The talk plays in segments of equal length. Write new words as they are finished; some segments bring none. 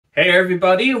Hey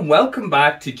everybody, and welcome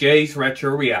back to Jay's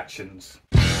Retro Reactions.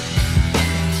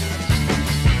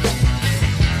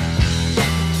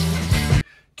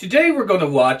 Today we're going to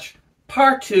watch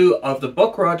part 2 of the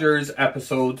Buck Rogers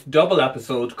double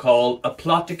episode called A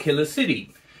Plot to Kill a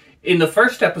City. In the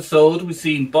first episode, we've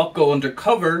seen Buck go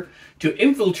undercover to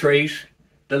infiltrate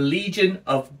the Legion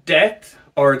of Death,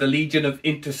 or the Legion of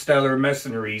Interstellar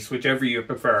Mercenaries, whichever you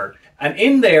prefer. And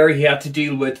in there, he had to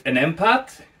deal with an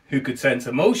empath who could sense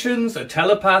emotions, a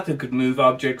telepath who could move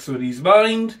objects with his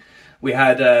mind. We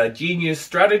had a genius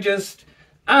strategist,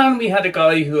 and we had a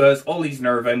guy who has all these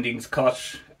nerve endings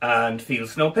cut and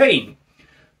feels no pain.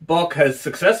 Buck has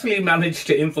successfully managed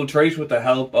to infiltrate with the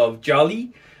help of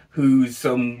Dillie, who's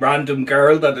some random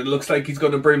girl that it looks like he's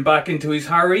going to bring back into his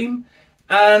harem.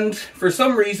 And for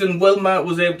some reason, Wilma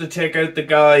was able to take out the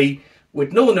guy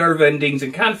with no nerve endings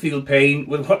and can't feel pain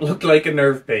with what looked like a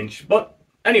nerve pinch. But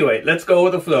anyway, let's go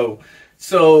with the flow.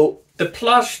 So the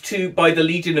plot by the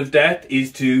Legion of Death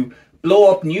is to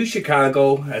blow up New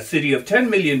Chicago, a city of 10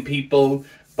 million people,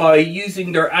 by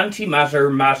using their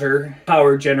antimatter matter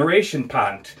power generation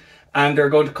plant. And they're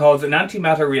going to cause an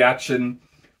antimatter reaction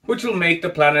which will make the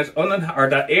planet or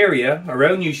that area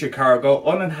around New Chicago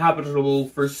uninhabitable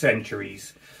for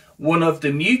centuries. One of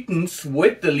the mutants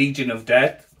with the Legion of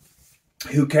Death,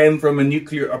 who came from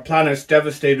a planet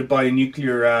devastated by a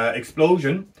nuclear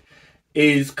explosion,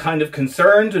 is kind of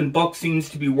concerned, and Buck seems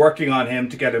to be working on him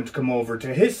to get him to come over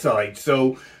to his side.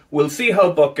 So we'll see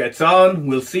how Buck gets on.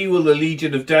 We'll see will the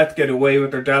Legion of Death get away with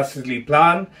their dastardly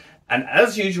plan. And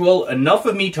as usual, enough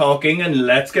of me talking, and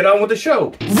let's get on with the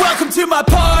show. Welcome to my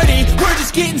party, we're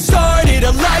just getting started.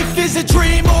 A life is a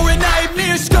dream or a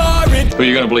nightmare scarring. Who are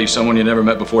you gonna believe, someone you never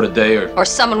met before today, or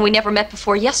someone we never met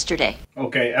before yesterday?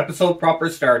 Okay, episode proper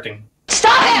starting.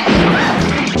 Stop it!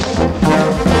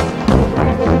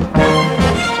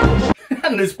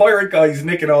 And this pirate guy's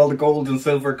nicking all the gold and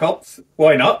silver cups.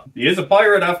 Why not? He is a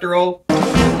pirate after all.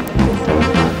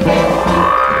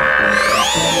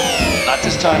 not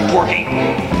this time, Porky?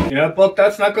 Yeah, Buck,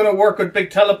 that's not going to work with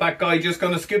big telepath guy just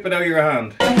going to scoop it out of your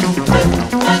hand.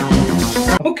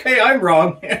 Okay, I'm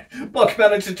wrong. Buck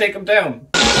managed to take him down.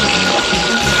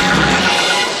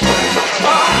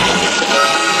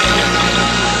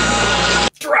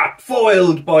 Drop!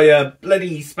 Foiled by a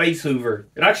bloody space hoover.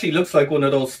 It actually looks like one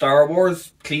of those Star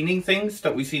Wars cleaning things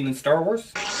that we've seen in Star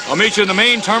Wars. I'll meet you in the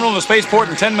main terminal in the spaceport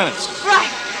in 10 minutes. Right.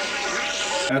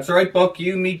 That's right, Buck.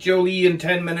 You meet Jolie in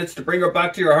 10 minutes to bring her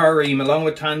back to your harem along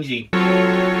with Tanji.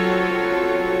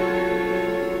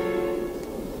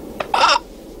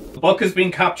 Buck has been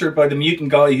captured by the mutant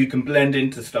guy who can blend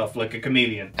into stuff like a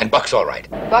chameleon. And Buck's all right.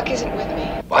 Buck isn't with me.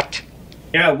 What?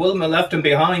 Yeah, Wilma left him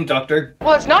behind, Doctor.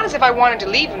 Well, it's not as if I wanted to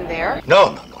leave him there.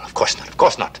 No, of course not, of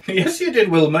course not. Yes, you did,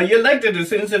 Wilma. You legged it as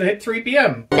soon as it hit 3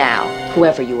 p.m. Now,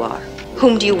 whoever you are,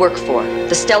 whom do you work for?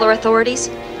 The Stellar authorities?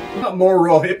 Not more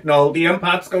Rohypnol. The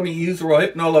empath's going to use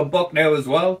Rohypnol on Buck now as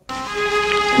well. All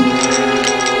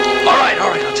right,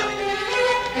 I'll tell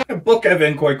you. Buck gave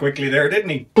in quite quickly there, didn't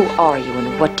he? Who are you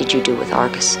and what did you do with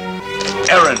Argus?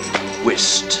 Erin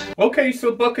Whist. Okay,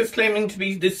 so Buck is claiming to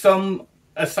be some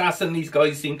assassin these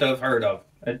guys seem to have heard of.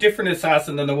 A different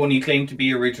assassin than the one he claimed to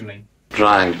be originally.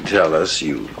 Trying to tell us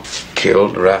you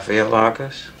killed Raphael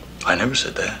Argus? I never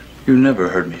said that. You never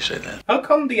heard me say that. How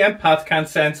come the empath can't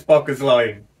sense Buck is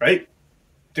lying, right?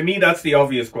 To me, that's the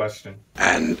obvious question.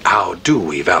 And how do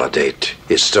we validate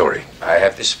his story? I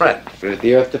have this friend with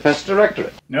the Earth Defense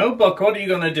Directorate. No, Buck, what are you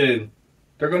going to do?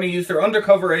 They're going to use their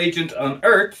undercover agent on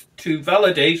Earth to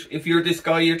validate if you're this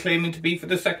guy you're claiming to be for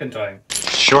the second time.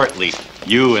 Shortly,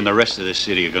 you and the rest of the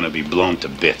city are going to be blown to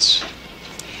bits.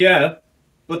 Yeah,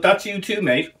 but that's you too,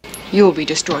 mate. You'll be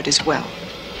destroyed as well.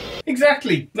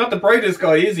 Exactly. Not the brightest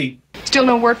guy, is he? Still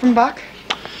no word from Buck?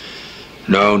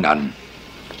 No, none.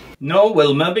 No,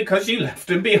 Wilma, because you left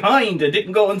him behind and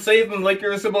didn't go and save him like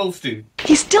you're supposed to.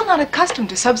 He's still not accustomed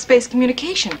to subspace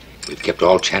communication. We've kept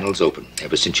all channels open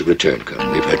ever since you returned,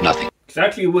 Colonel. We've heard nothing.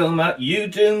 Exactly, Wilma. You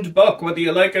doomed Buck, whether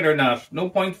you like it or not. No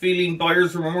point feeling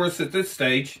buyer's remorse at this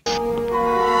stage.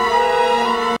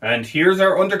 And here's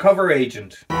our undercover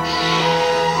agent.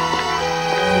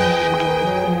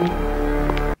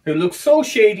 Who looks so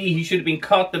shady he should have been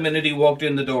caught the minute he walked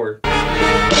in the door.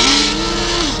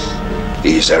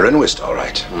 He's Erin Whist, all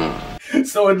right.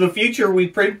 So in the future we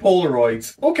print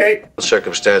Polaroids. Okay.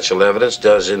 Circumstantial evidence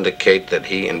does indicate that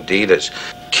he indeed has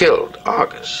killed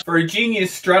Argus. For a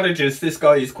genius strategist, this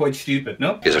guy is quite stupid,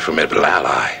 no? He's a formidable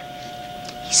ally.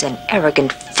 He's an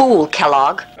arrogant fool,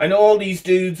 Kellogg. I know all these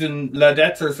dudes and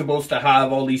ladettes are supposed to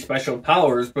have all these special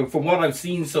powers, but from what I've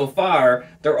seen so far,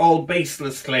 they're all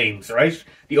baseless claims, right?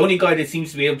 The only guy that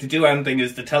seems to be able to do anything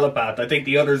is the telepath. I think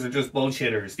the others are just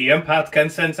bullshitters. The empath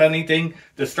can't sense anything.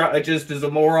 The strategist is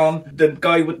a moron. The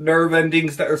guy with nerve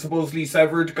endings that are supposedly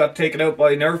severed got taken out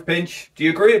by a nerve pinch. Do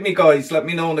you agree with me, guys? Let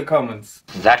me know in the comments.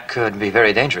 That could be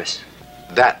very dangerous.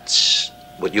 That's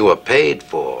what you were paid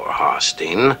for,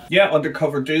 Harstein. Yeah,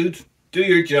 undercover dude. Do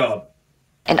your job.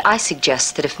 And I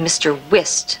suggest that if Mr.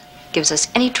 Whist gives us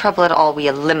any trouble at all, we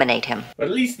eliminate him. But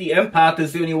at least the empath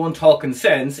is the only one talking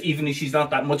sense, even if she's not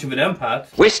that much of an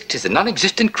empath. Whist is a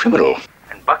non-existent criminal.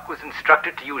 And Buck was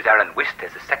instructed to use Erin Whist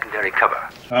as a secondary cover.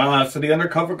 Ah, so the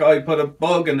undercover guy put a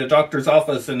bug in the doctor's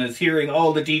office and is hearing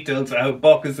all the details of how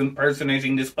Buck is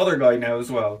impersonating this other guy now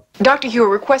as well. Dr. Hewer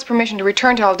requests permission to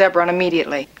return to Aldebaran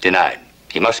immediately. Denied.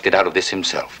 He must get out of this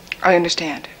himself. I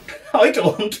understand. I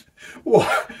don't.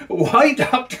 Why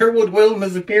Dr. would Wilm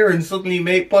his appearance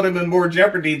suddenly put him in more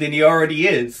jeopardy than he already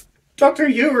is? Dr.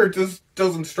 Hewer just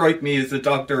doesn't strike me as a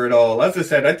doctor at all. As I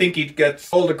said, I think he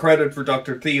gets all the credit for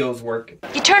Dr. Theo's work.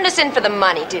 You turned us in for the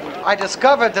money, didn't you? I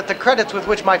discovered that the credits with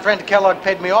which my friend Kellogg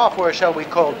paid me off were, shall we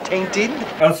call, tainted.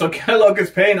 So Kellogg is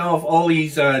paying off all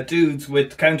these dudes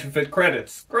with counterfeit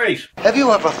credits. Great. Have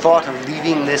you ever thought of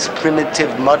leaving this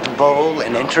primitive mud bowl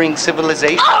and entering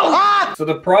civilization? Oh! Ah! So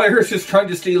the prior is just trying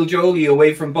to steal Jolie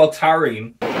away from Buck's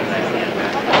harem.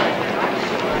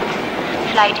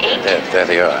 Flight 8. There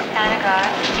they are.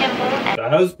 So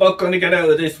how's Buck going to get out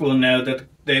of this one now that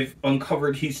they've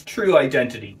uncovered his true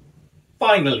identity?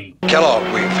 Finally. Kellogg,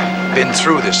 we've been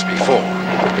through this before.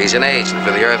 He's an agent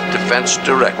for the Earth Defense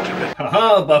Directorate.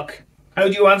 Haha, Buck. How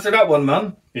do you answer that one,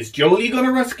 man? Is Jolie going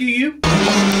to rescue you?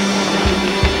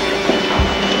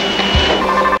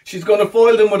 She's going to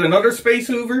foil them with another space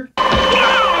hoover?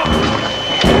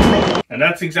 And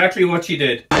that's exactly what she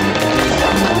did.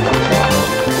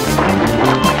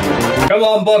 Come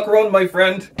on, Buck, run, my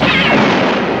friend.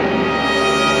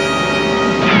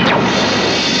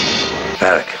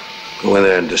 Barrack, go in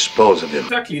there and dispose of him.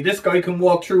 Exactly, this guy can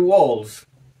walk through walls.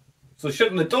 So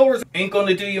shutting the doors ain't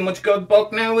gonna do you much good,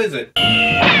 Buck, now, is it?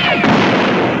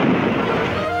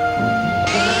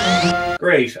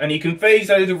 Great, and he can phase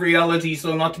out of reality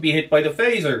so not to be hit by the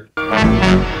phaser.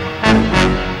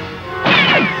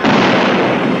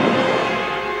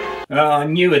 I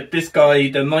knew it. This guy,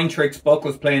 the mind tricks Buck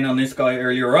was playing on this guy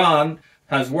earlier on,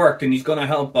 has worked, and he's going to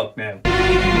help Buck now.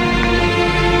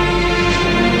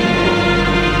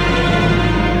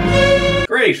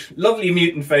 Great. Lovely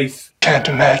mutant face. Can't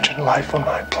imagine life on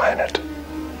my planet.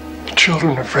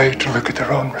 Children are afraid to look at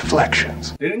their own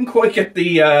reflections. They didn't quite get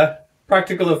the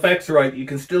practical effects right. You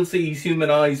can still see his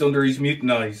human eyes under his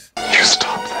mutant eyes. You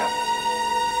stop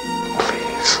them.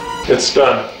 Please. It's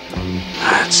done.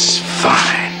 That's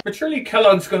fine. But surely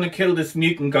Kellogg's going to kill this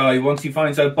mutant guy once he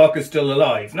finds out Buck is still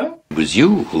alive, no? It was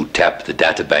you who tapped the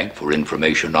databank for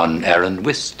information on Erin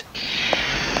Whist.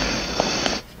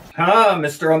 Ah,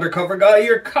 Mr. Undercover Guy,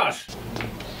 you're cut.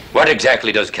 What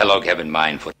exactly does Kellogg have in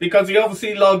mind for? Because he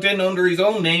obviously logged in under his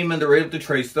own name and they're able to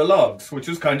trace the logs, which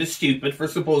was kind of stupid for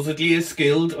supposedly a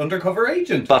skilled undercover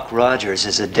agent. Buck Rogers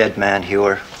is a dead man,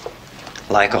 Hewer.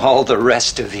 Like all the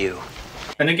rest of you.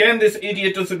 And again, this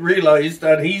idiot doesn't realise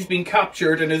that he's been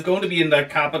captured and is going to be in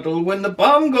that capital when the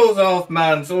bomb goes off,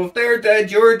 man. So if they're dead,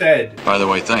 you're dead. By the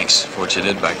way, thanks for what you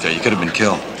did back there. You could have been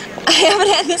killed. I haven't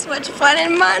had this much fun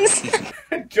in months.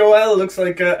 Joelle looks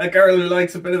like a girl who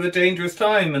likes a bit of a dangerous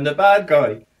time and the bad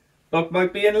guy. Buck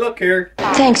might be in luck here.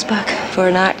 Thanks, Buck,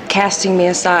 for not casting me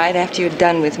aside after you're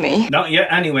done with me. Not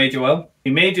yet anyway, Joelle.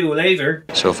 He may do later.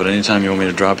 So if at any time you want me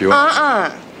to drop you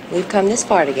off... We've come this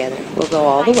far together. We'll go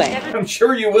all the way. I'm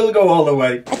sure you will go all the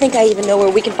way. I think I even know where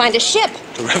we can find a ship.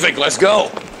 Terrific, let's go.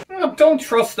 Oh, don't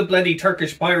trust the bloody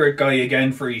Turkish pirate guy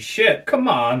again for his shit. Come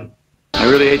on. I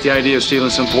really hate the idea of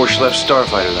stealing some poor Schleff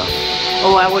starfighter, though.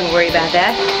 Oh, I wouldn't worry about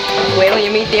that. Wait till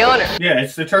you meet the owner. Yeah,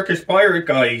 it's the Turkish pirate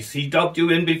guys. He dubbed you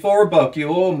in before, Buck.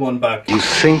 You owe him one back. You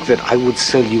think that I would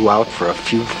sell you out for a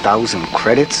few thousand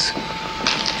credits?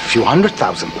 A few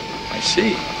 100,000? I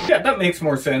see. Yeah, that makes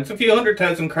more sense. A few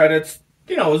 100,000 credits,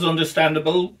 you know, is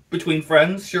understandable between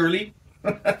friends, surely.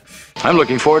 I'm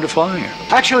looking forward to flying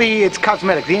her. Actually, it's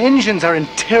cosmetic. The engines are in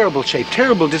terrible shape,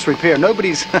 terrible disrepair.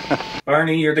 Nobody's...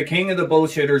 Barney, you're the king of the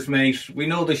bullshitters, mate. We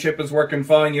know the ship is working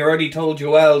fine. You already told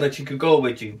Joelle that she could go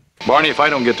with you. Barney, if I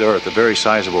don't get to Earth, a very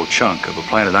sizable chunk of a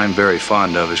planet I'm very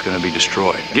fond of is going to be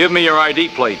destroyed. Give me your ID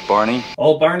plate, Barney.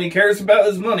 All Barney cares about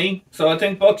is money, so I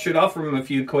think Buck should offer him a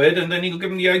few quid and then he'll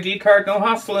give him the ID card, no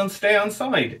hassle, and stay on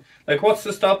side. Like, what's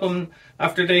to stop him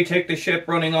after they take the ship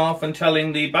running off and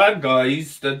telling the bad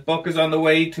guys that Buck is on the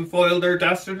way to foil their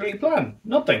dastardly plan?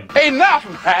 Nothing.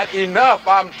 Enough, Matt, enough.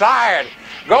 I'm tired.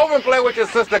 Go over and play with your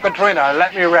sister Katrina and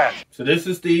let me rest. So this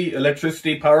is the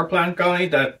electricity power plant guy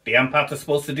that the empath is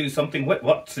supposed to do something with.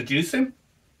 What, seduce him?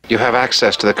 You have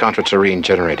access to the contraterrene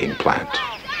generating plant.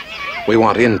 We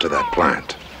want into that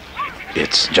plant.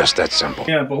 It's just that simple.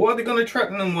 Yeah, but what are they going to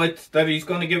threaten him with that he's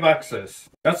going to give access?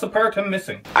 That's the part I'm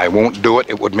missing. I won't do it.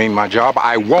 It would mean my job.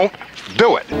 I won't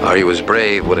do it. Are you as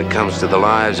brave when it comes to the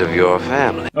lives of your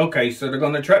family? Okay, so they're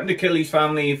going to threaten to kill his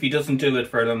family if he doesn't do it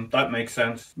for them. That makes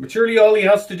sense. But surely all he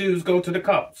has to do is go to the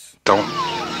cops. Don't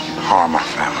harm our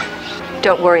family.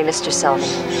 Don't worry, Mr. Selby.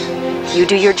 You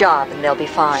do your job and they'll be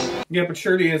fine. Yeah, but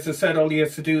surely, as I said, all he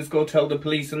has to do is go tell the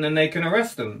police and then they can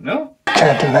arrest him, no?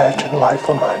 Can't imagine life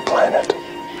on my planet.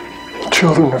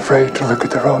 Children afraid to look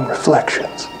at their own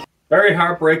reflections. Very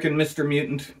heartbreaking, Mr.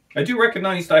 Mutant. I do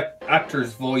recognise that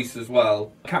actor's voice as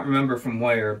well. I can't remember from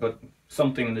where, but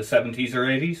something in the 70s or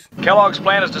 80s. Kellogg's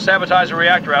plan is to sabotage a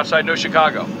reactor outside New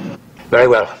Chicago. Very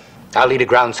well. I'll lead a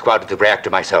ground squad to the reactor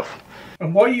myself.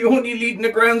 And why are you only leading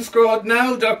the ground squad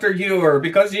now, Dr. Ewer?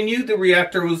 Because you knew the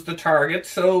reactor was the target,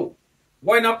 so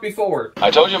why not before?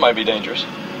 I told you it might be dangerous.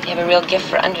 You have a real gift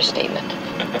for understatement.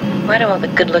 Why do all the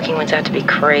good-looking ones have to be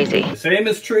crazy? The same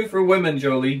is true for women,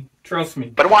 Jolie. Trust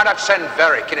me. But why not send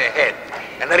Varric in ahead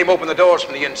and let him open the doors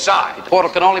from the inside? The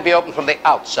portal can only be opened from the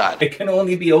outside. It can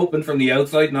only be opened from the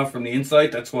outside, not from the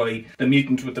inside. That's why the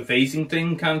mutant with the facing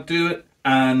thing can't do it.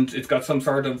 And it's got some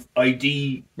sort of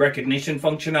ID recognition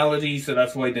functionality, so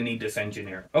that's why they need this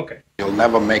engineer. Okay. You'll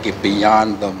never make it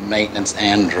beyond the maintenance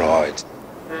androids.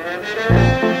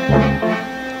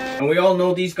 And we all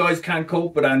know these guys can't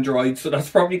cope with androids, so that's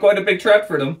probably quite a big threat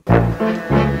for them.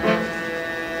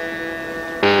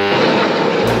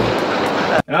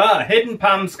 Ah, hidden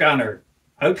PAM scanner.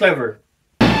 How clever.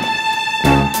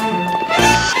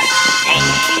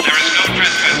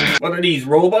 What are these,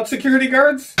 robot security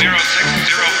guards?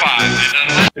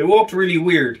 0605. They walked really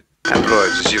weird.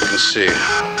 Androids, as you can see.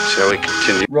 Shall we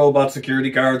continue? Robot security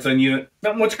guards, I knew it.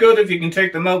 Not much good if you can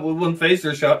take them out with one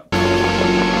phaser shot.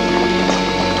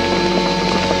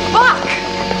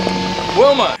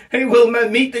 Wilma! Hey Wilma,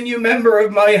 meet the new member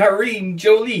of my harem,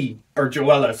 Jolie. Or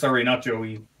Joella, sorry, not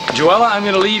Joey. Joella, I'm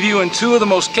going to leave you in two of the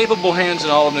most capable hands in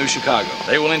all of New Chicago.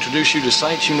 They will introduce you to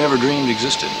sights you never dreamed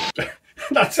existed.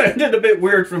 That sounded a bit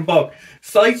weird from Buck.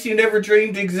 Sights you never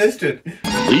dreamed existed.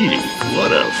 Leading?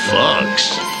 What a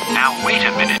fox. Now wait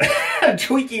a minute.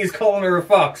 Tweaky is calling her a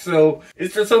fox, so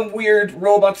is there some weird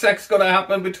robot sex gonna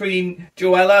happen between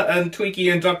Joella and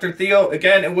Tweaky and Dr. Theo?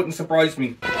 Again, it wouldn't surprise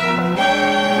me.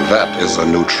 That is a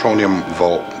neutronium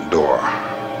vault door.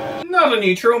 Not a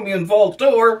neutronium vault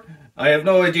door. I have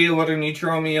no idea what a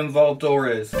neutronium vault door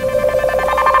is.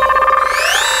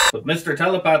 But Mr.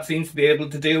 Telepath seems to be able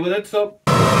to deal with it, so...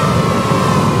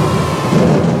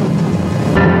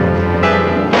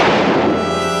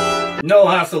 No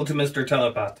hassle to Mr.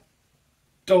 Telepath.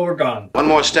 Door gone. One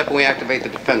more step and we activate the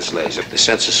defense laser. The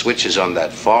sensor switch is on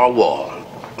that far wall.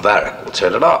 Varric will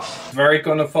turn it off. Varric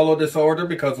gonna follow this order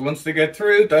because once they get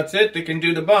through, that's it, they can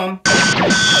do the bomb.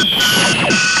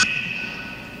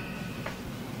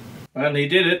 And he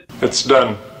did it. It's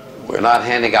done. We're not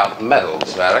handing out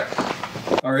medals, Varric.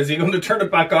 Or is he going to turn it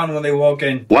back on when they walk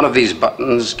in? One of these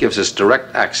buttons gives us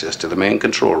direct access to the main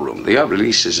control room. The other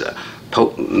releases a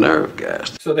potent nerve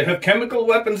gas. So they have chemical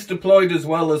weapons deployed as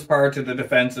well as part of the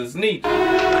defenses. Neat.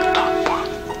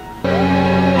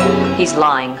 He's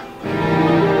lying.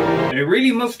 They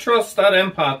really must trust that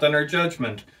empath and her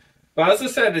judgment. But as I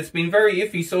said, it's been very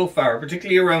iffy so far,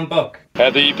 particularly around Buck.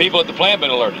 Have the people at the plant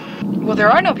been alerted? Well, there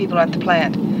are no people at the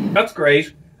plant. That's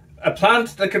great. A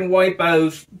plant that can wipe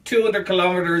out 200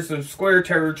 kilometers of square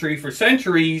territory for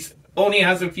centuries only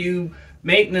has a few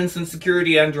maintenance and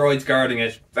security androids guarding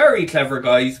it. Very clever,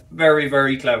 guys. Very,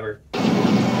 very clever.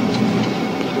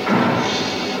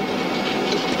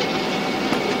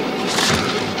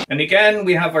 And again,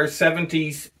 we have our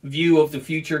 70s view of the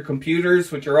future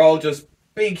computers, which are all just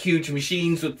big, huge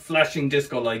machines with flashing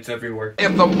disco lights everywhere.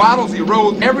 If the bottles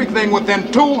erode, everything within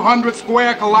 200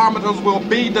 square kilometers will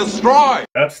be destroyed.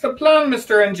 That's the plan,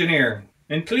 Mr. Engineer.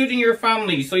 Including your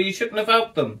family, so you shouldn't have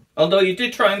helped them. Although you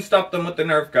did try and stop them with the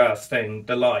nerve gas thing,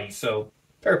 the lie, so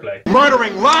fair play.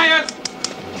 Murdering liars!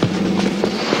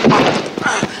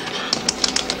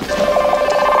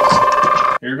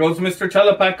 Here goes Mr.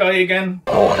 Telepath guy again.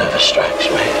 Oh, whatever strikes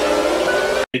me.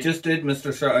 It just did,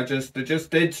 Mr. Strategist. It just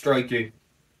did strike you.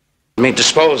 I mean,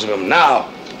 dispose of him now.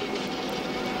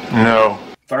 No.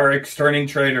 Varric's turning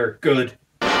traitor. Good.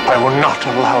 I will not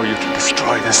allow you to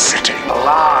destroy this city.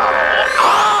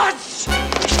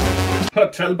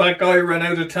 What, telepath guy ran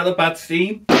out of telepath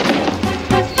steam?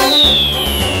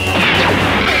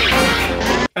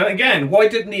 And again, why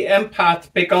didn't the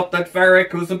empath pick up that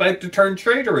Varric was about to turn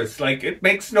traitorous? Like, it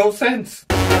makes no sense.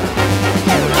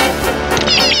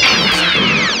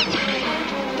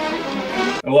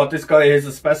 And what, this guy has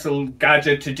a special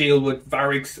gadget to deal with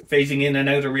Varric's phasing in and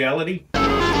out of reality?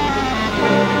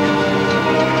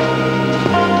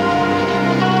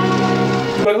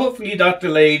 But hopefully that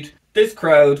delayed this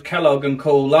crowd, Kellogg and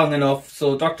Co, long enough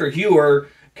so Dr. Hewer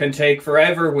can take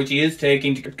forever, which he is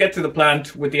taking, to get to the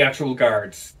plant with the actual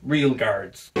guards. Real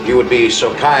guards. If you would be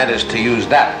so kind as to use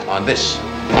that on this.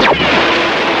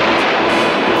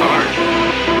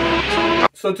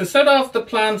 So to set off the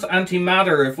plant's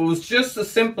antimatter, if it was just as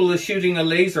simple as shooting a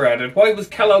laser at it, why was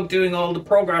Kellogg doing all the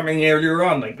programming earlier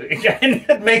on? Like, again,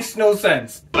 it makes no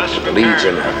sense.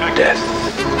 Legion of Death.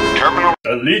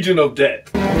 The Legion of Death.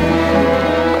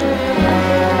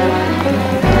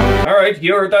 Alright,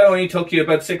 that only took you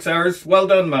about 6 hours. Well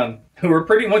done, man. Who were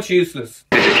pretty much useless.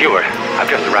 This is Hewer. I've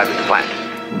just arrived at the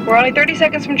plant. We're only 30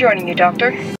 seconds from joining you,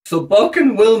 Doctor. So Buck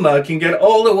and Wilma can get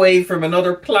all the way from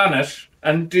another planet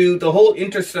and do the whole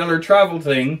interstellar travel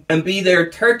thing and be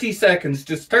there 30 seconds,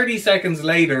 just 30 seconds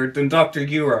later than Dr.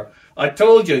 Hewer. I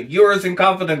told you, Hewer's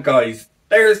incompetent, guys.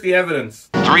 There's the evidence.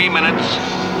 3 minutes,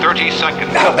 30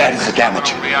 seconds. How bad is the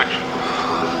damage? Reaction.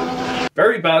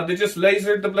 Very bad. They just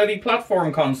lasered the bloody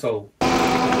platform console.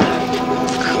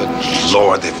 Good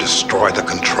Lord, they've destroyed the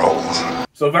controls.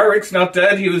 So Varric's not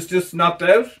dead, he was just knocked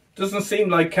out? Doesn't seem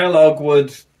like Kellogg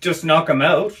would just knock him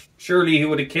out. Surely he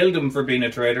would have killed him for being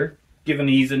a traitor, given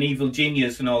he's an evil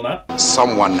genius and all that.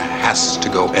 Someone has to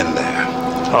go in there.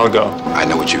 I'll go. I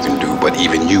know what you can do, but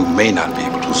even you may not be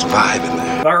able to survive in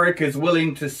there. Varric is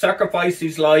willing to sacrifice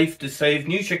his life to save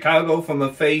New Chicago from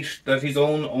a fate that his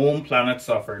own planet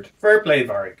suffered. Fair play,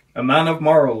 Varric. A man of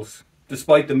morals,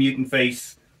 despite the mutant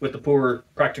face with the poor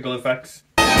practical effects.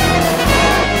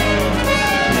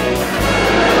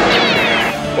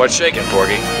 What's shaking,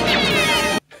 Porky?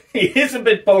 He is a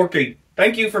bit porky.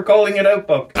 Thank you for calling it out,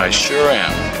 Buck. I sure am.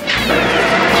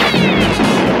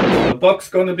 Buck's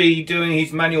going to be doing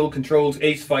his manual controls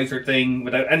ace fighter thing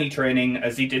without any training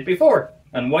as he did before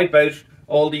and wipe out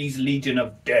all these Legion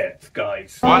of Death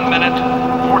guys. 1 minute,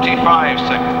 45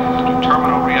 seconds to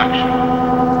terminal reaction.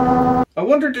 I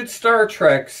wonder, did Star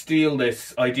Trek steal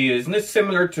this idea? Isn't this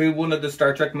similar to one of the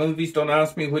Star Trek movies? Don't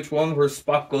ask me which one, where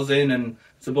Spock goes in and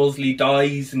supposedly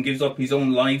dies and gives up his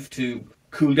own life to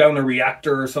cool down a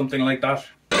reactor or something like that.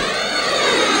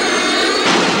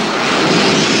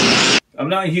 I'm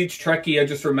not a huge Trekkie, I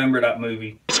just remember that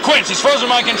movie. It's Quince, he's frozen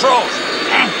my controls.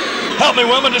 Help me,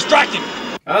 Wilma, distract him.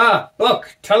 Ah,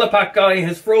 Buck, telepath guy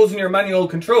has frozen your manual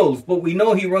controls, but we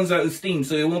know he runs out of steam,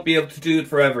 so he won't be able to do it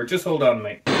forever. Just hold on,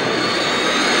 mate.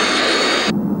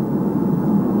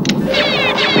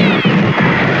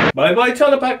 Bye-bye,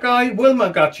 telepath guy. Wilma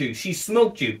got you. She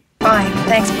smoked you. Fine.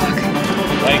 Thanks, Buck.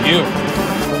 Thank you.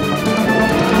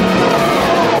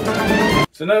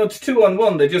 So now it's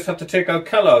 2-on-1. They just have to take out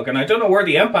Kellogg. And I don't know where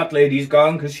the empath lady's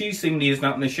gone, because she seemingly is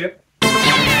not in the ship.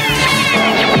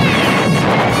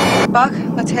 Buck,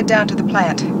 let's head down to the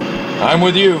plant. I'm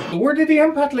with you. But where did the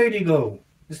empath lady go?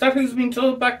 Is that who's been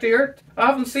towed back to Earth? I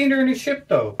haven't seen her in a ship,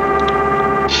 though.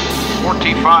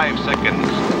 45 seconds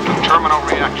to terminal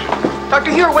reaction.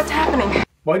 Dr. Hewer, what's happening?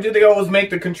 Why do they always make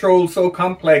the controls so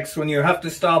complex when you have to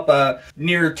stop a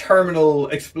near-terminal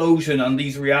explosion on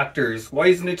these reactors? Why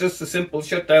isn't it just a simple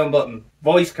shutdown button?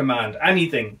 Voice command,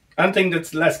 anything. Anything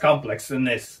that's less complex than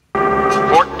this.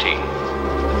 14,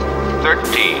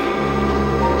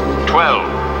 13,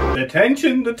 12. The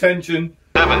tension, the tension.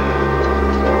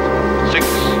 7, 6.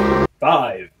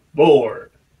 5, 4,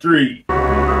 3.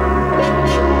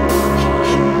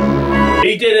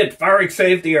 He did it! Varric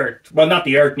saved the Earth. Well, not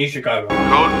the Earth, New Chicago.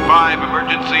 Code 5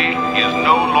 emergency is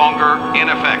no longer in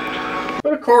effect.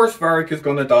 But of course Varric is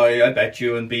gonna die, I bet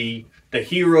you, and be the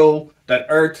hero that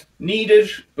Earth needed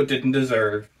but didn't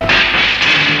deserve.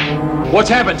 What's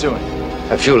happened to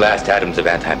him? A few last atoms of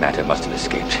antimatter must have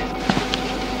escaped.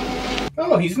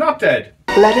 Oh, he's not dead.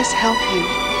 Let us help you.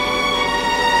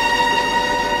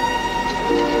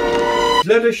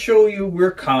 Let us show you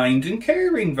we're kind and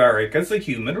caring, Varric, as a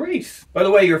human race. By the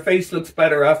way, your face looks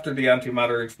better after the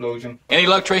antimatter explosion. Any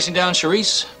luck tracing down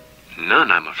Charisse?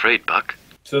 None, I'm afraid, Buck.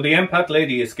 So the empath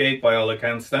lady escaped by all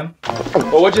accounts then?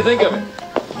 Well, what'd you think of him?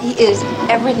 He is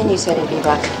everything you said he'd be,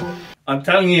 Buck. I'm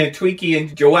telling you, Tweaky and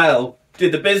Joelle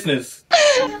did the business.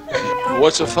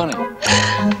 What's so funny?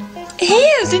 He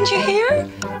is, didn't you hear?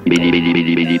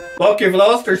 Look, you've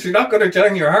lost her. She's not going to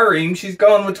join your harem. She's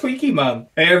gone with Tweaky, man.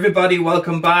 Hey, everybody,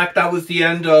 welcome back. That was the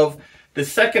end of the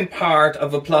second part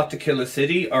of A Plot to Kill a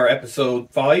City, or episode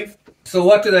 5. So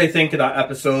what did I think of that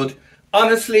episode?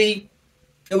 Honestly,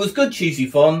 it was good, cheesy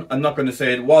fun. I'm not going to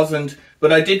say it wasn't,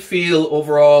 but I did feel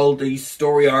overall the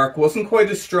story arc wasn't quite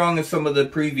as strong as some of the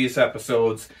previous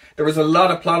episodes. There was a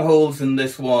lot of plot holes in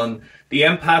this one. The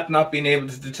empath not being able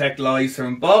to detect lies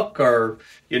from Buck, or,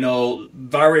 you know,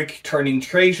 Varric turning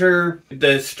traitor,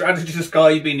 the strategist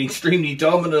guy being extremely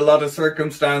dumb in a lot of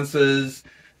circumstances,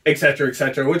 etc,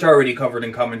 etc, which I already covered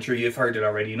in commentary. You've heard it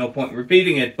already, no point in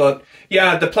repeating it. But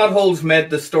yeah, the plot holes made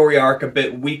the story arc a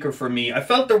bit weaker for me. I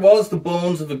felt there was the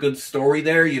bones of a good story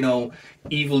there, you know,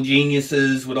 evil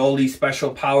geniuses with all these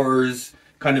special powers,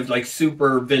 kind of like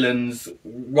super villains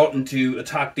wanting to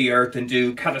attack the Earth and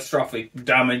do catastrophic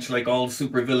damage like all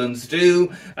super villains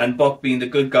do, and Buck being the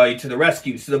good guy to the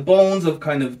rescue. So the bones of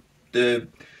kind of the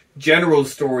general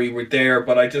story were there,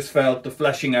 but I just felt the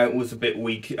fleshing out was a bit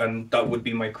weak, and that would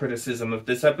be my criticism of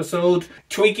this episode.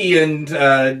 Tweaky and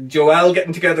Joelle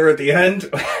getting together at the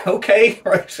end. Okay,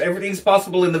 right, everything's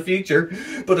possible in the future,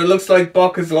 but it looks like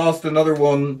Buck has lost another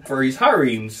one for his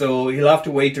harem, so he'll have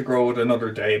to wait to grow it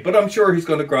another day. But I'm sure he's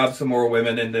going to grab some more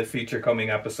women in the future coming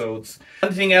episodes.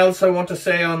 Anything else I want to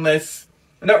say on this?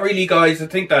 Not really, guys. I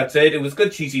think that's it. It was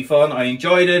good, cheesy fun. I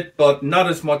enjoyed it, but not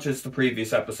as much as the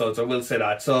previous episodes, I will say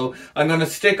that. So I'm going to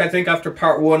stick, I think after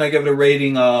part 1, I give it a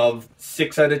rating of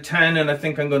 6 out of 10, and I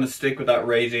think I'm going to stick with that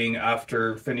rating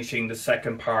after finishing the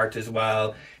second part as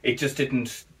well. It just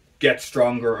didn't get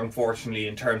stronger, unfortunately,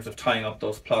 in terms of tying up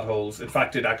those plot holes. In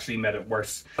fact, it actually made it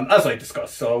worse, as I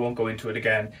discussed, so I won't go into it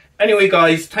again. Anyway,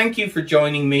 guys, thank you for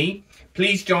joining me.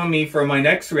 Please join me for my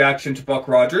next reaction to Buck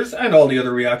Rogers, and all the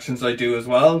other reactions I do as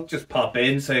well. Just pop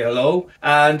in, say hello,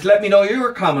 and let me know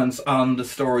your comments on the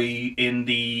story in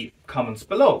the comments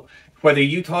below. Whether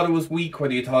you thought it was weak,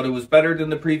 whether you thought it was better than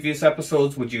the previous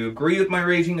episodes, would you agree with my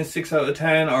rating of 6 out of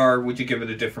 10, or would you give it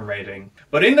a different rating?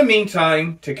 But in the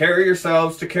meantime, take care of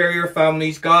yourselves, take care of your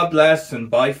families, God bless, and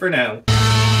bye for now.